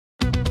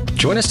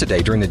Join us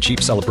today during the Jeep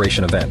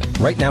Celebration event.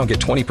 Right now, get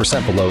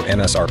 20% below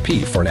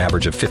MSRP for an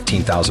average of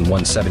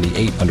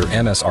 $15,178 under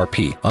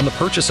MSRP on the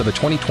purchase of a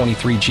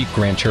 2023 Jeep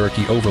Grand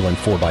Cherokee Overland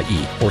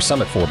 4xE or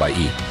Summit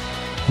 4xE.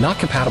 Not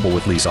compatible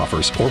with lease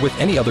offers or with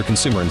any other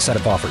consumer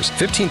incentive offers.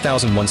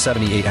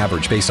 $15,178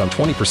 average based on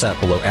 20%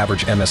 below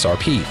average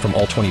MSRP from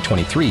all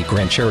 2023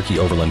 Grand Cherokee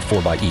Overland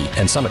 4xE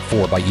and Summit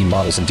 4xE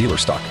models in dealer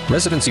stock.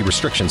 Residency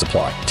restrictions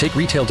apply. Take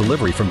retail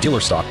delivery from dealer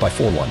stock by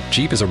 4/1.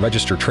 Jeep is a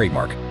registered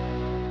trademark.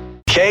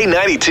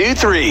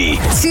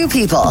 K92-3. Two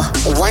people,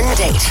 one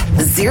date,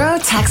 zero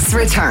texts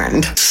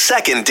returned.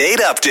 Second date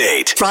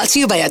update. Brought to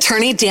you by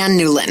attorney Dan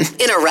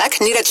Newlin. In a wreck,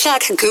 need a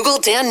check, Google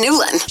Dan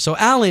Newlin. So,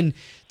 Alan,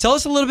 tell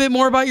us a little bit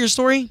more about your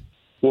story.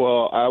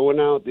 Well, I went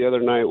out the other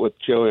night with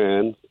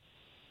Joanne,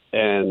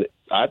 and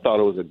I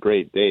thought it was a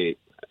great date.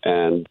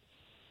 And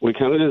we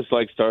kind of just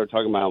started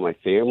talking about my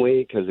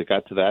family because it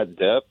got to that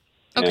depth.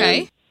 Okay.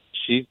 And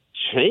she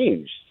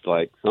changed.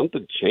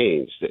 Something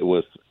changed. It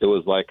was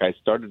like I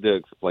started to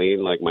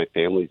explain my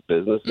family's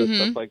business and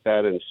stuff like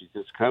that, and she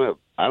just kind of,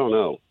 I don't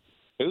know.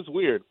 It was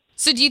weird.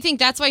 So do you think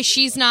that's why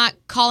she's not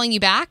calling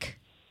you back?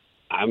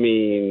 I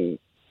mean,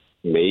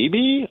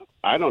 maybe.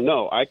 I don't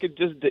know. I could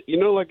just,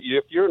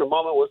 if you're in a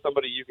moment with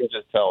somebody, you can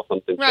just tell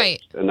something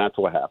changed, and that's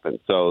what happened.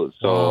 So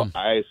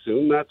I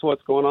assume that's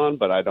what's going on,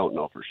 but I don't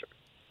know for sure.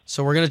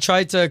 So we're going to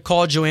try to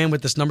call Joanne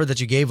with this number that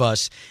you gave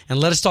us, and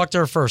let us talk to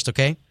her first,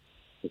 okay?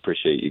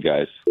 Appreciate you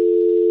guys.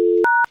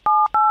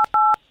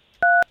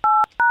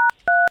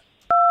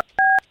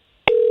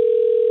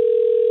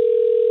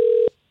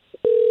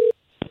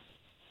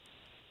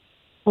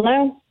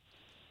 Hello?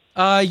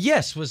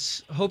 Yes,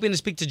 was hoping to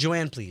speak to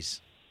Joanne,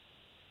 please.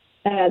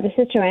 This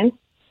is Joanne.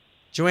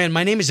 Joanne,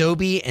 my name is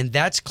Obi, and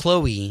that's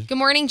Chloe. Good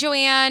morning,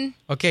 Joanne.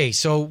 Okay,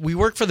 so we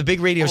work for the big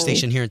radio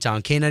station here in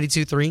town,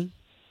 K92.3.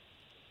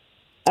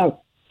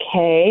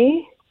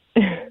 Okay.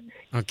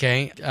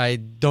 Okay, I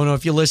don't know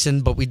if you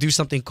listen, but we do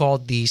something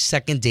called the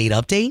second date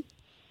update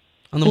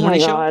on the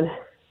morning show. Oh, my God.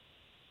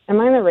 Am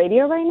I on the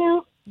radio right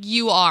now?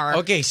 You are.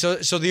 Okay, so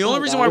the only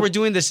reason why we're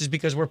doing this is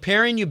because we're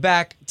pairing you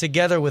back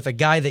together with a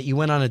guy that you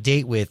went on a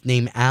date with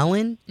named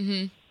Alan.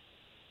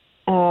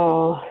 Mm-hmm.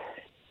 Oh.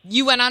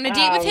 You went on a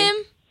date with him?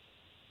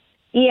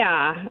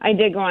 Yeah, I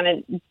did go on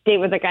a date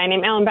with a guy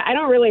named Alan, but I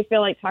don't really feel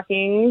like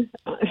talking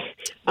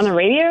on the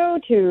radio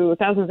to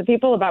thousands of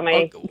people about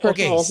my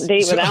personal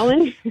date with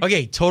Alan.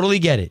 Okay, totally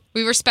get it.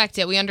 We respect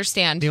it. We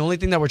understand. The only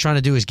thing that we're trying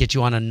to do is get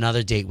you on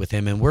another date with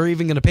him, and we're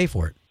even going to pay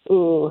for it.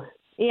 Ooh,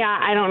 yeah,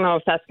 I don't know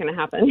if that's going to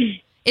happen.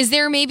 Is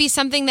there maybe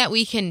something that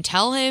we can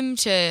tell him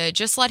to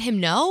just let him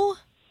know?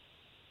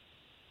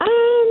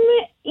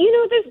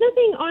 There's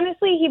nothing,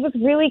 honestly. He was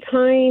really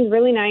kind,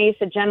 really nice,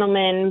 a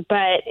gentleman,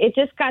 but it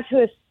just got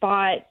to a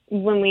spot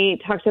when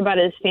we talked about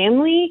his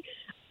family,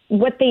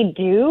 what they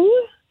do.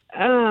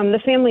 The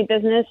family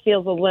business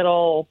feels a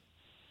little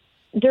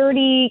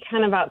dirty,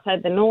 kind of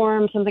outside the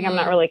norm, something I'm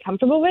not really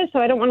comfortable with. So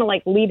I don't want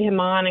to lead him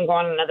on and go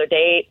on another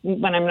date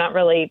when I'm not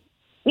really,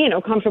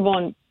 comfortable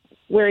in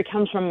where he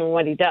comes from and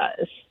what he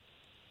does.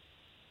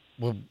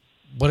 Well,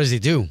 what does he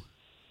do?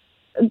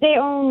 They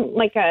own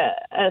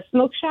a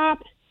smoke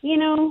shop,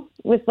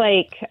 with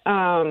like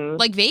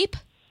vape?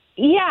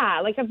 Yeah,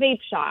 like a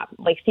vape shop,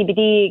 like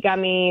CBD,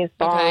 gummies,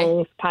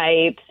 bongs,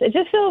 pipes. It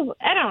just feels,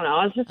 I don't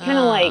know, it's just kind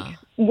of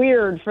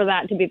weird for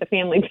that to be the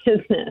family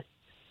business.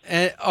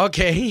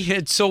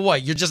 Okay, so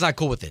what? You're just not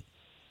cool with it?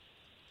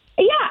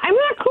 Yeah, I'm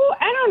not cool.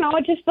 I don't know.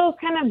 It just feels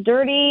kind of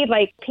dirty.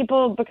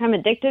 People become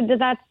addicted to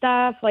that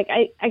stuff.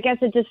 I guess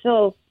it just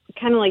feels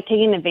kind of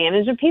taking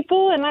advantage of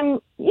people. And I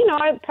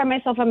pride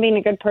myself on being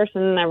a good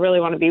person, and I really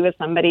want to be with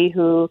somebody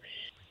who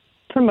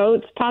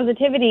promotes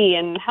positivity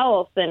and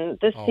health, and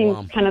this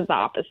seems kind of the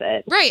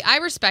opposite. Right, I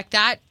respect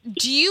that.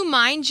 Do you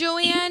mind,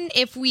 Joanne,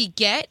 if we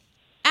get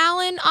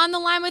Alan on the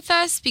line with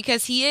us?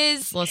 Because he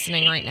is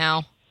listening right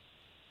now.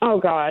 Oh,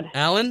 God.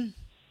 Alan?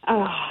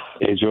 Oh.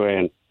 Hey,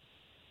 Joanne.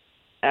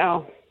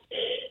 Oh.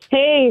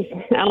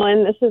 Hey,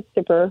 Alan, this is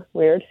super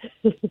weird.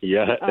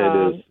 Yeah,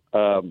 it is.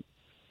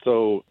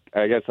 So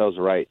I guess I was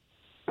right.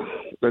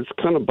 That's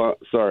kind of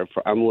sorry.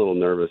 I'm a little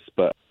nervous,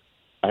 but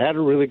I had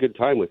a really good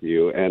time with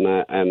you,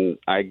 and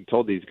I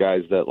told these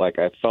guys that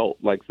I felt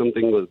like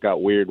something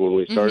got weird when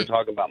we started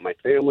talking about my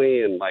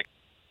family, and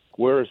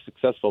we're a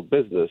successful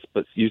business,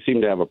 but you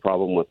seem to have a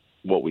problem with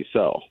what we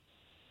sell.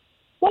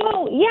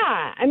 Well,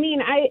 yeah. I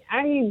mean, I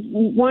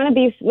want to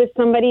be with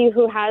somebody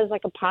who has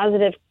a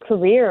positive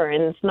career,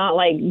 and it's not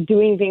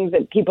doing things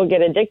that people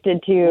get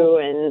addicted to,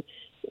 and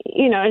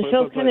it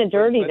feels kind of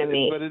dirty to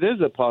me. But it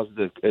is a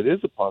positive. It is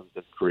a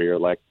positive career.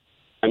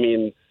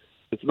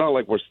 It's not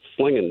like we're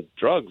slinging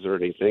drugs or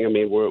anything. I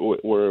mean, we're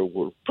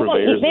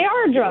purveyors. They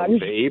are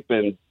drugs. Vape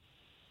and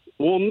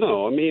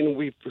no. I mean,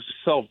 we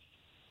sell.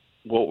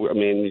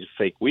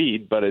 Fake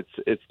weed, but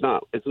it's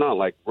not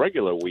like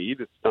regular weed.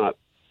 It's not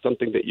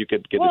something that you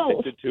could get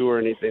addicted to or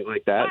anything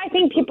like that. I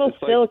think people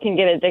still can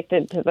get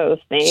addicted to those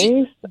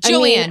things.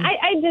 Joanne,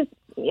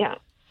 yeah.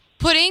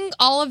 Putting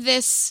all of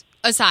this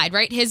aside,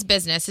 right? His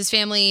business, his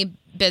family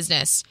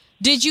business.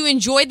 Did you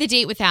enjoy the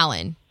date with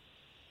Alan?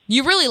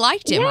 You really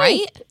liked him,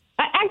 right?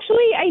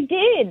 Actually, I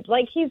did.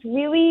 Like, he's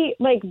really,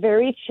 like,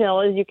 very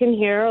chill, as you can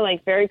hear,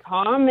 like, very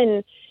calm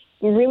and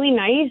really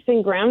nice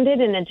and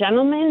grounded and a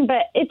gentleman.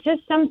 But it's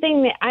just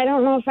something that I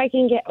don't know if I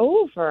can get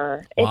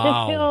over. It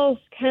just feels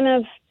kind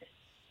of,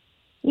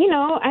 you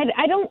know, I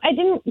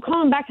didn't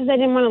call him back because I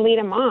didn't want to lead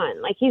him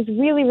on. Like, he's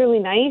really, really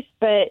nice,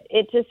 but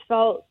it just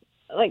felt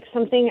like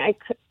something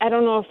I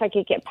don't know if I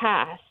could get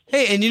past.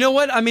 Hey, and you know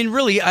what? I mean,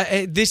 really,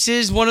 this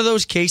is one of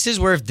those cases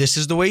where if this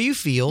is the way you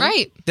feel,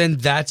 right, then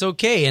that's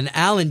okay. And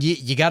Alan,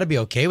 you got to be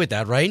okay with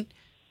that, right?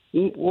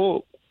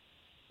 Well,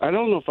 I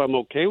don't know if I'm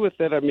okay with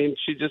it. I mean,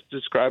 she just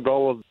described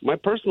all of my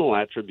personal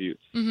attributes.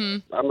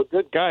 Mm-hmm. I'm a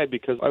good guy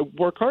because I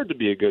work hard to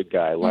be a good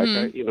guy. Like,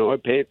 I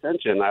pay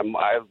attention. I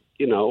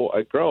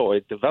grow,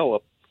 I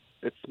develop.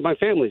 It's my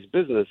family's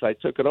business. I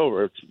took it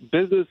over. It's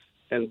business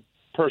and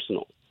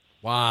personal.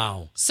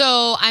 Wow.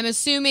 So I'm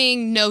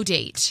assuming no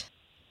date.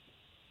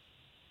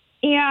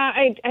 Yeah,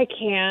 I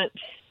can't.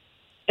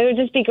 It would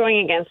just be going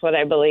against what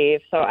I believe,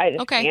 so I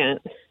just can't.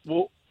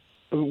 Well,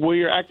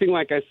 you're acting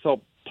like I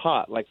sell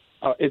pot. Like,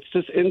 it's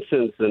just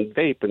incense and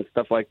vape and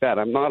stuff like that.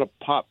 I'm not a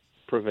pot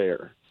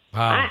purveyor.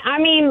 Wow. I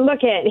mean, look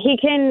he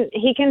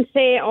can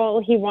say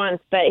all he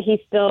wants, but he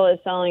still is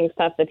selling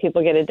stuff that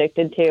people get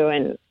addicted to,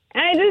 and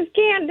I just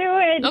can't do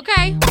it.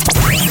 Okay.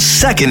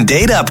 Second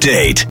date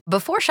update.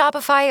 Before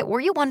Shopify, were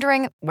you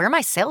wondering, where are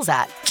my sales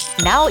at?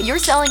 Now you're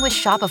selling with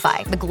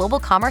Shopify, the global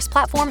commerce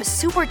platform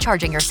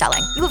supercharging your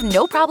selling. You have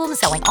no problem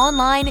selling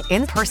online,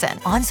 in person,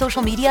 on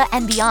social media,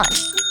 and beyond.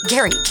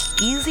 Gary,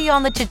 easy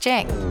on the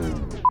cha-ching.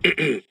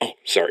 Oh,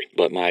 sorry,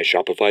 but my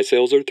Shopify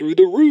sales are through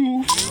the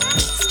roof.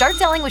 Start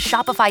selling with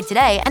Shopify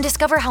today and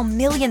discover how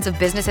millions of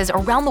businesses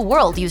around the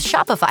world use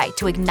Shopify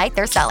to ignite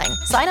their selling.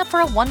 Sign up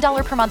for a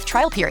 $1 per month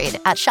trial period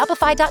at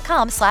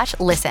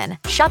shopify.com/listen.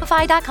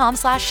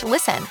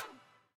 Shopify.com/listen.